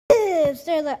detectives.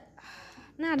 They're the...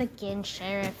 Not again,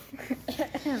 Sheriff.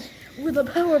 We're the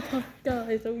Powerpuff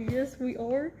guys. Oh, yes, we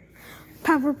are.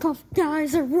 Powerpuff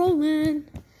guys are rolling.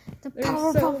 The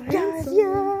Powerpuff guys,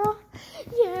 yeah.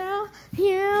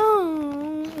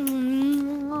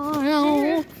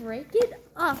 Sheriff, break it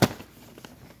up.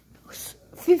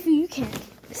 Fifi, you can't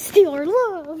steal our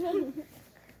love.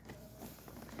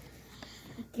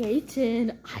 Gaten,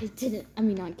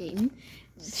 not Gaten.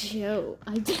 Joe,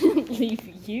 I didn't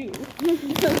leave you.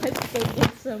 Let's go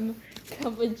get some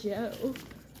cup of Joe,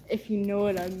 if you know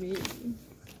what I mean.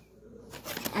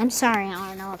 I'm sorry,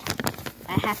 Arnold.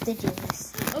 I have to do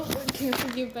this. Oh, I can't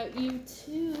forget about you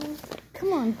too.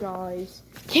 Come on, guys.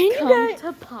 Come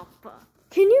to Papa.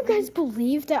 Can you guys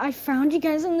believe that I found you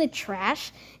guys in the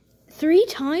trash 3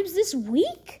 times this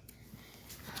week?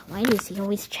 Why does he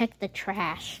always check the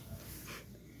trash?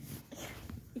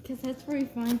 Because that's where you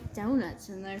find donuts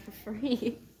in there for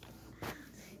free.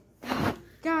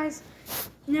 Guys,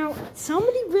 now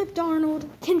somebody ripped Arnold.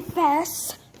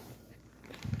 Confess.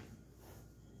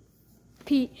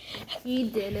 Pete. He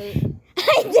did it.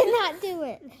 I did not do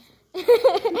it.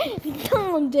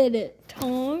 Tom did it.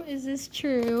 Tom, is this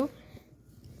true?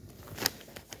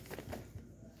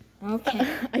 Okay.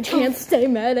 I can't stay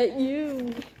mad at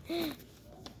you.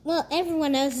 Well,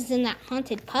 everyone else is in that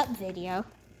haunted pup video.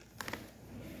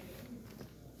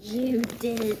 You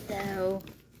did it though.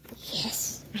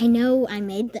 Yes, I know. I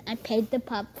paid the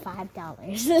pup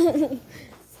 $5.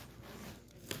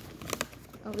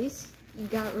 At least you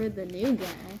got rid of the new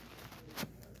guy.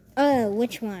 Oh,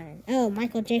 which one? Oh,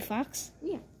 Michael J. Fox?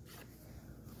 Yeah.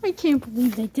 I can't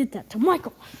believe they did that to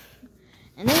Michael.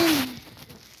 And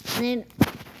then,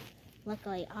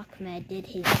 luckily Ahmed did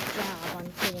his job on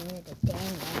getting rid of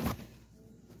Daniel.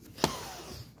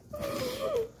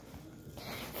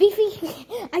 Fifi,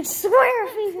 I swear,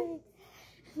 Fifi.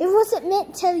 It wasn't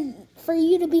meant for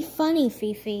you to be funny,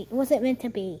 Fifi. It wasn't meant to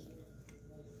be.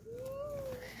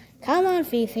 Come on,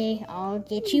 Fifi. I'll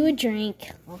get you a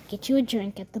drink. I'll get you a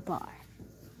drink at the bar.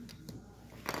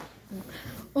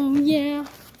 Oh, yeah.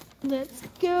 Let's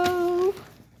go.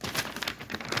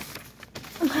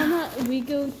 How about we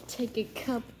go take a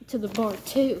cup to the bar,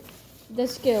 too?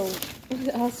 Let's go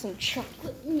have some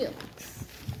chocolate milks.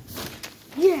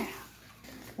 Yeah.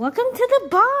 Welcome to the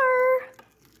bar.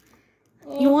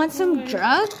 You want some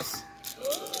drugs?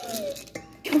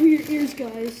 Cover your ears,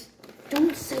 guys.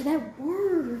 Don't say that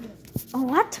word.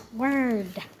 What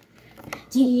word?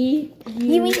 You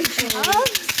mean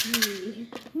drugs? You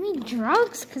mean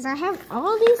drugs? Because I have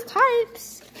all these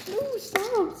types. No,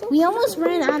 stop. We almost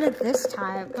ran out of this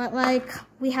type, but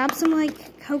we have some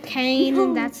cocaine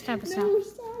and that type of stuff. No,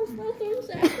 stop. Don't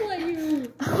act like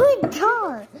you. Oh my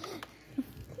god.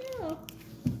 Yeah.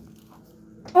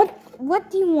 What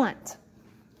do you want?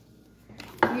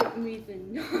 Get me the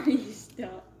naughty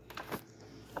stuff.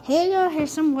 Here you go.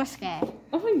 Here's some whiskey.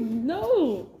 Oh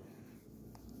no.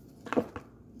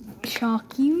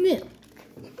 Chalky milk.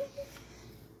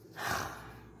 Oh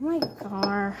my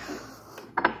god.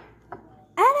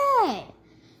 Eddie!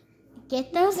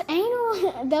 Get those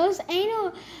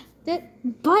anal,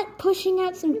 that butt pushing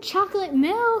out some chocolate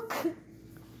milk.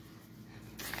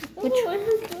 Oh, I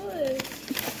heard good.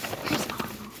 Here's Arnold.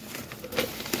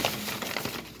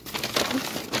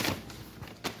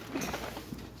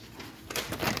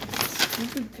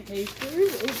 Stupid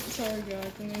papers? Oh, sorry guys, I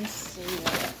didn't see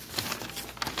that.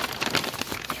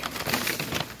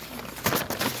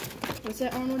 What's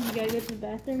that, Arnold? You gotta go to the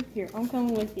bathroom? Here, I'm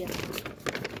coming with you.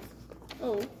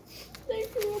 Oh, they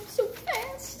grew up so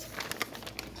fast.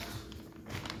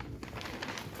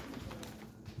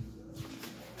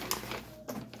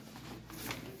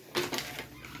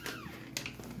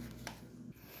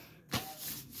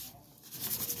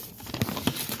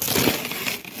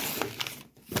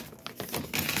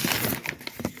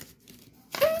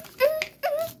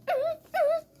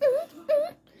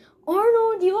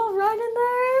 Arnold, you all right in there?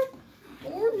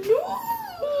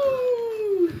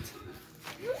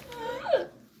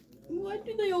 Why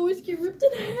do they always get ripped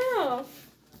in half?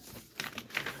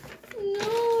 No.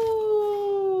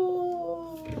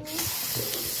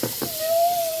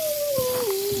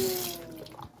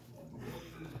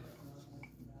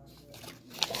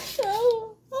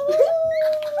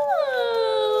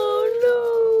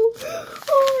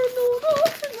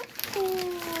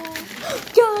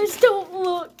 Guys, don't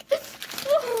look.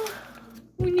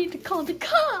 We need to call the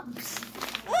cops.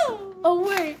 Oh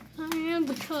wait, I am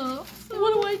the cops.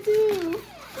 What do I do?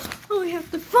 Oh, we have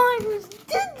to find who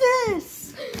did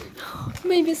this.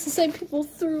 Maybe it's the same people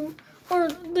threw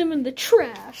them in the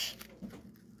trash.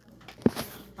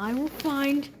 I will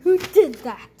find who did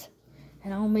that,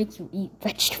 and I'll make you eat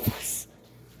vegetables.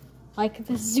 Like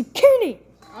the zucchini.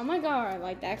 Oh my god,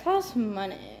 like that costs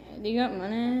money. Do you got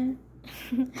money?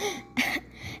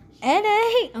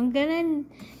 Eddie,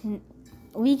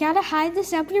 we gotta hide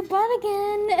this up your butt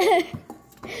again.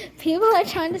 People are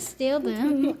trying to steal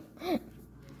them.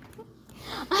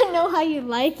 I know how you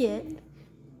like it.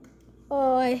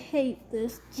 Oh, I hate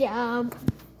this job.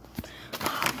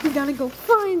 We gotta go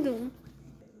find them.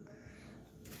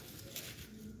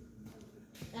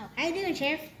 Oh, how you doing,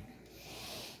 Sheriff?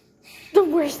 The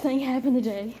worst thing happened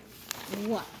today.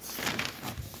 What?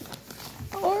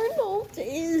 Arnold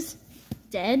is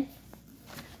Dead?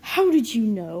 How did you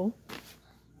know?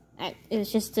 It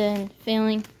was just a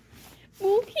feeling.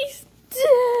 Well, he's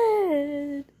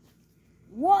dead.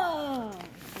 Whoa! I'm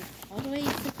totally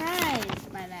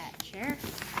surprised by that,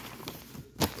 Sheriff.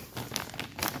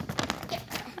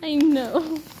 I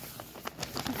know.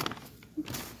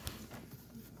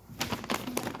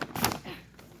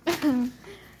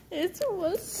 It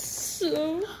was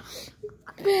so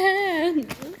bad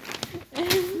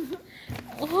and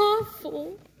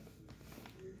awful.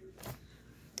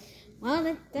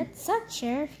 Well, that sucks,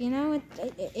 Sheriff. You know,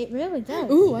 it really does.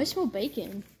 Ooh, I smell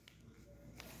bacon.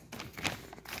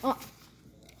 Oh,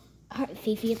 all right,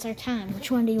 Fifi, it's our time. Which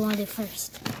one do you want to do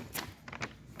first?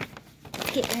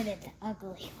 Get rid of the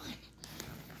ugly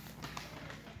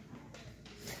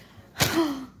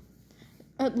one.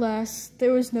 At last,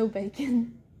 there was no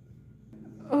bacon.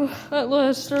 Oh, at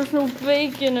last, there's no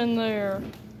bacon in there.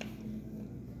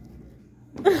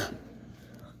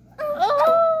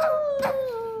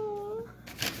 Oh,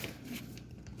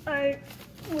 I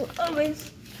will always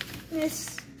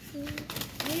miss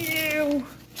you.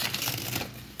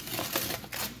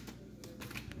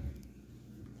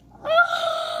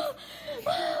 Oh,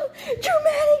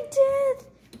 dramatic death.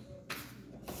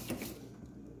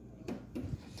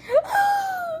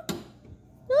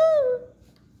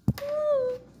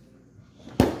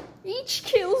 Each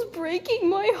kill's breaking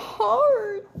my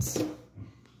heart.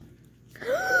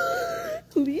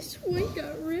 At least one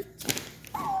got ripped.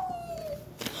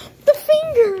 The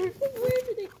finger. Where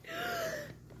did it?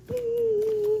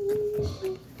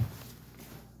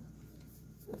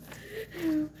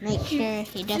 Make sure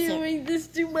he doesn't. Doing this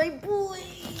to my boy.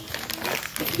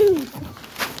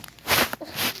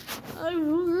 I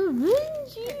will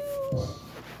revenge you.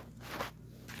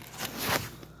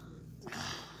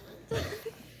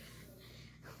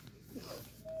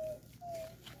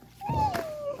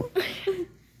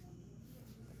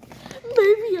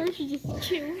 Maybe I should just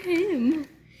kill him.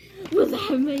 Will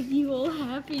that make you all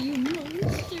happy, you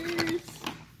monsters?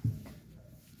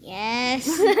 Yes.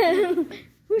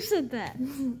 Who said that?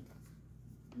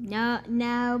 No,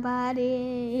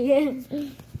 nobody.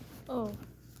 Oh.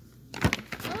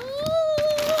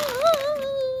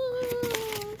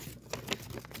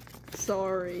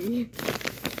 Sorry.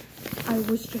 I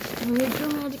was just doing a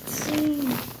dramatic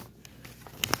scene.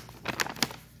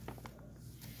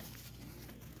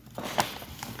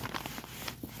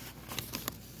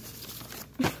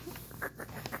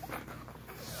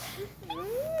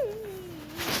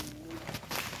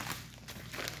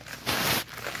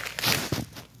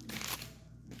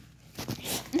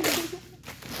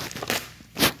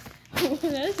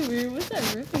 That's weird. What's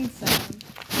that ripping sound?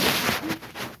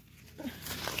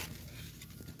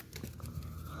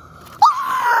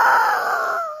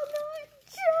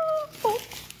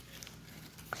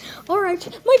 All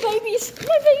right, my babies.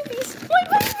 That one was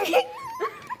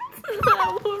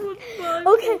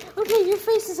fun. Okay, your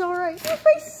face is all right.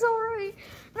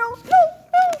 No.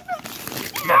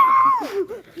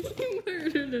 He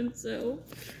murdered himself.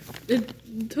 It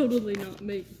totally not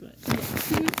me, but yeah,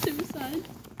 he was suicide.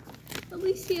 At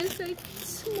least he has that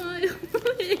smile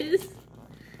on his.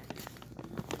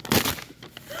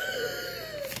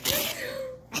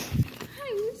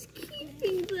 I was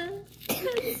keeping that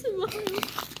smile.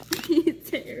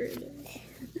 There it is.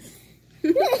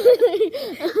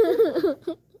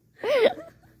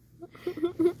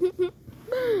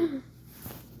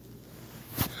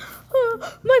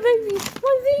 Oh, my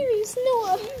babies.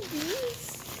 Noah.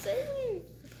 Safe.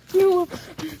 Noah,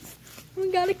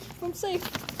 we gotta keep them safe.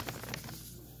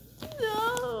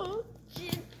 No.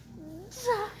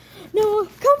 Noah,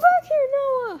 come back here,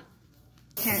 Noah.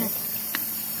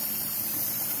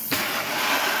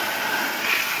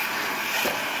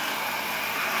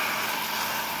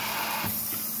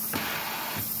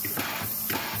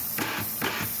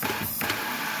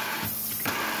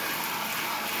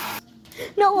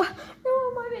 Noah,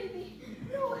 my baby.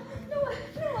 Noah.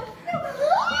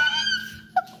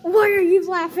 Why are you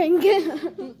laughing?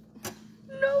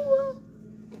 Noah.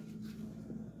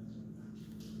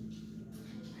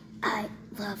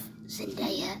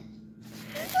 Zendaya.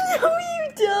 No, you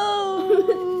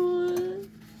don't.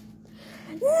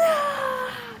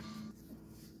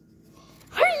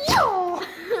 Hey-yo!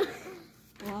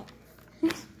 Well,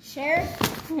 Sheriff.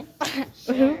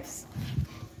 Oops.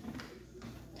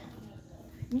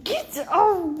 Get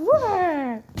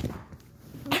away!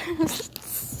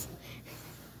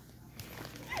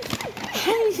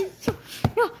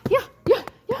 Yeah.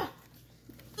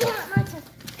 Yeah, my turn.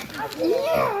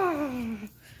 Yeah.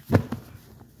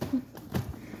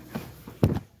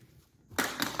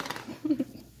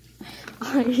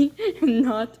 I am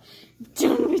not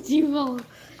done with you all.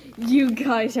 You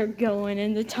guys are going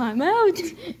in the timeout.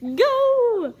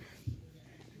 Go!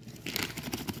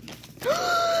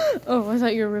 Oh, I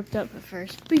thought you were ripped up at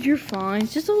first, but you're fine.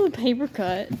 It's just a little paper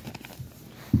cut.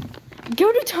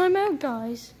 Go to timeout,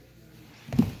 guys.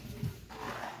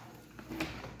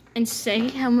 And say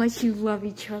how much you love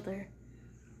each other.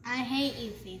 I hate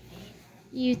you, Fifi.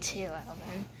 You too,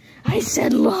 Alvin. I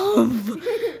said love.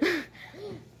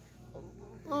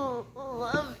 Oh,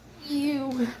 love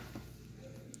you.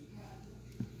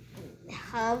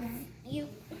 Love you.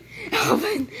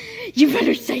 Alvin, you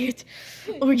better say it,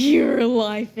 or your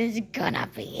life is gonna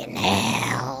be in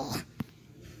hell.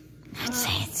 Let's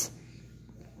say it.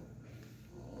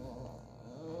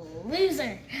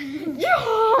 Loser.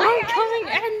 I'm coming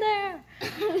in there.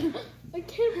 I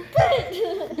can't fit.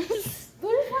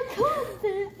 What if I can't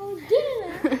fit? I'll get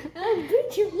it. I'll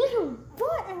beat your little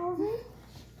butt, Alvin.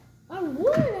 I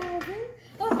would, Alvin.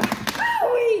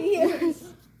 Owie!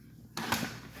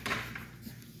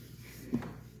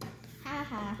 Ha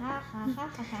ha ha ha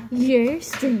ha ha. You're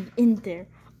staying in there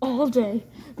all day.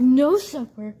 No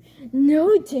supper,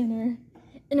 no dinner,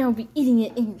 and I'll be eating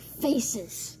it in your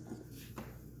faces.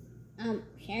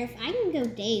 Sheriff, I can go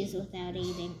days without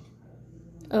eating.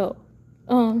 Oh,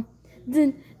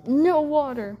 then no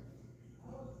water.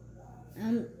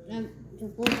 Well,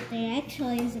 there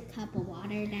actually is a cup of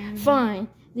water down there. Fine,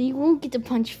 then you won't get to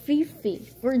punch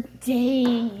Fifi for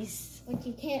days. But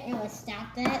you can't really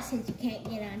stop that since you can't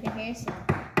get under here, so.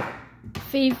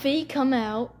 Fifi, come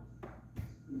out.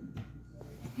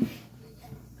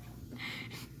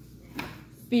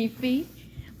 Fifi,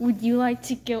 would you like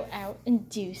to go out and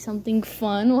do something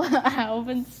fun while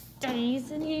Alvin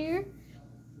stays in here?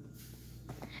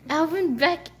 Alvin,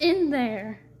 back in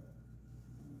there.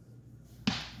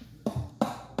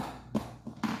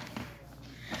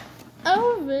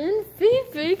 Alvin,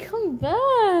 Fifi, come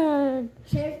back.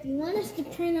 Sheriff, do you want us to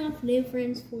print off new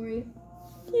friends for you?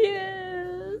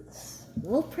 Yes.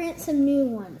 We'll print some new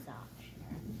ones off,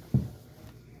 Sheriff.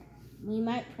 We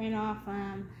might print off,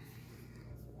 I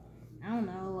don't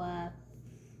know,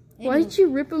 Why did you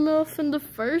rip them off in the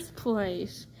first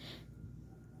place?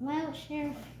 Well,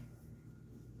 Sheriff,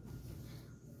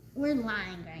 we're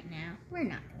lying right now. We're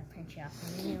not going to print you off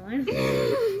a new one.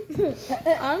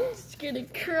 I'm just gonna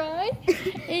cry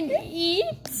and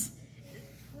eat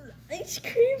ice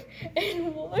cream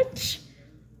and watch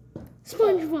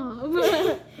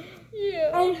SpongeBob.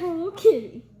 Yeah. And Hello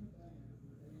Kitty.